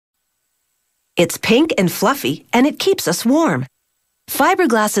It's pink and fluffy, and it keeps us warm.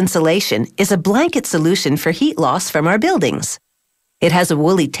 Fiberglass insulation is a blanket solution for heat loss from our buildings. It has a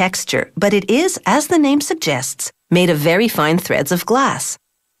woolly texture, but it is, as the name suggests, made of very fine threads of glass.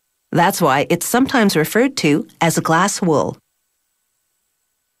 That's why it's sometimes referred to as glass wool.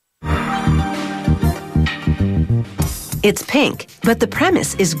 It's pink, but the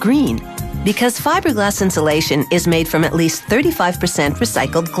premise is green, because fiberglass insulation is made from at least 35%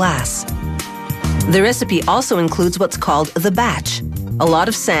 recycled glass. The recipe also includes what's called the batch, a lot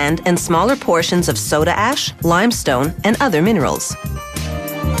of sand and smaller portions of soda ash, limestone, and other minerals.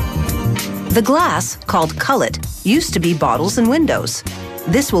 The glass, called cullet, used to be bottles and windows.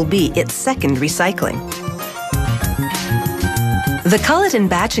 This will be its second recycling. The cullet and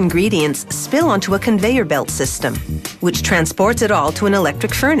batch ingredients spill onto a conveyor belt system, which transports it all to an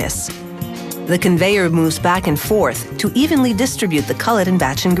electric furnace. The conveyor moves back and forth to evenly distribute the cullet and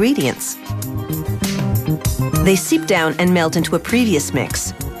batch ingredients. They seep down and melt into a previous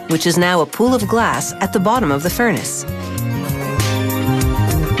mix, which is now a pool of glass at the bottom of the furnace.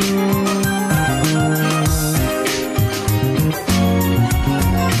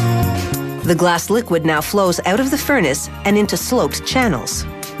 The glass liquid now flows out of the furnace and into sloped channels.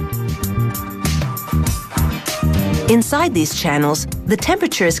 Inside these channels, the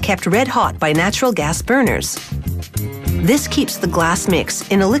temperature is kept red hot by natural gas burners. This keeps the glass mix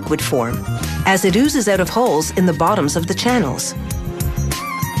in a liquid form, as it oozes out of holes in the bottoms of the channels.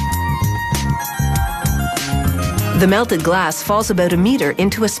 The melted glass falls about a meter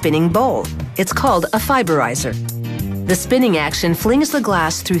into a spinning bowl. It's called a fiberizer. The spinning action flings the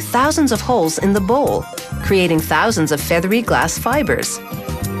glass through thousands of holes in the bowl, creating thousands of feathery glass fibers.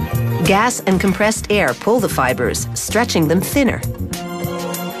 Gas and compressed air pull the fibers, stretching them thinner.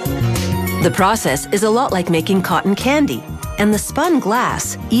 The process is a lot like making cotton candy, and the spun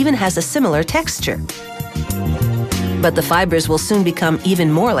glass even has a similar texture. But the fibers will soon become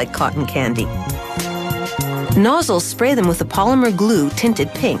even more like cotton candy. Nozzles spray them with a polymer glue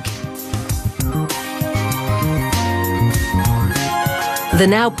tinted pink. The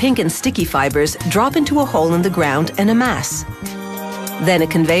now pink and sticky fibers drop into a hole in the ground and amass. Then a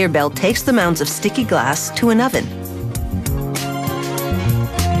conveyor belt takes the mounds of sticky glass to an oven.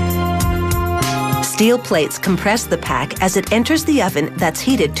 Steel plates compress the pack as it enters the oven that's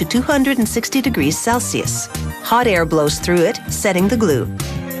heated to 260 degrees Celsius. Hot air blows through it, setting the glue.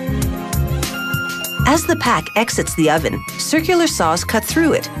 As the pack exits the oven, circular saws cut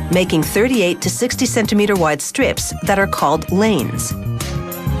through it, making 38 to 60 centimeter wide strips that are called lanes.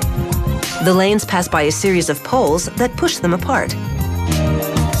 The lanes pass by a series of poles that push them apart.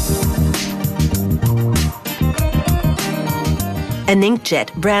 An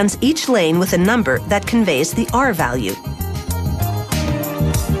inkjet brands each lane with a number that conveys the R value.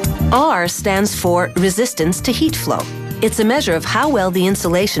 R stands for resistance to heat flow. It's a measure of how well the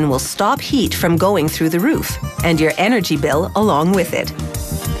insulation will stop heat from going through the roof, and your energy bill along with it.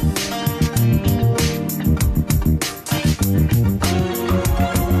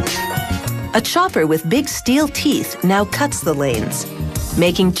 A chopper with big steel teeth now cuts the lanes,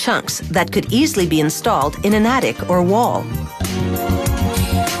 making chunks that could easily be installed in an attic or wall.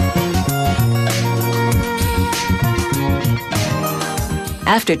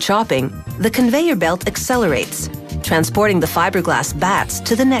 After chopping, the conveyor belt accelerates, transporting the fiberglass bats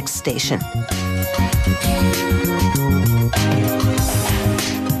to the next station.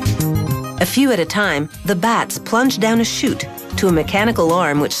 A few at a time, the bats plunge down a chute to a mechanical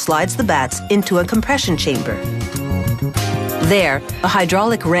arm which slides the bats into a compression chamber. There, a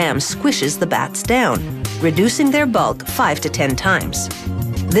hydraulic ram squishes the bats down, reducing their bulk 5 to 10 times.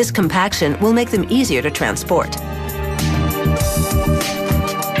 This compaction will make them easier to transport.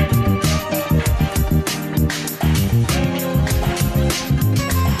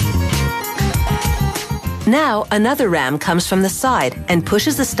 Now, another ram comes from the side and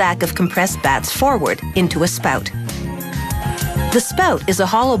pushes a stack of compressed bats forward into a spout. The spout is a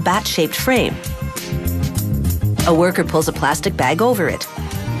hollow bat-shaped frame. A worker pulls a plastic bag over it.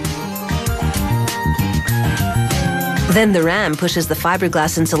 Then the ram pushes the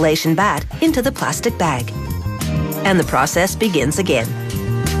fiberglass insulation bat into the plastic bag. And the process begins again.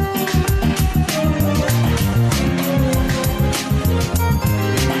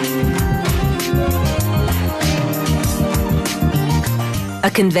 A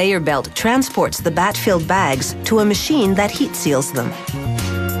conveyor belt transports the bat-filled bags to a machine that heat seals them.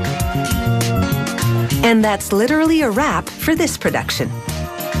 And that's literally a wrap for this production.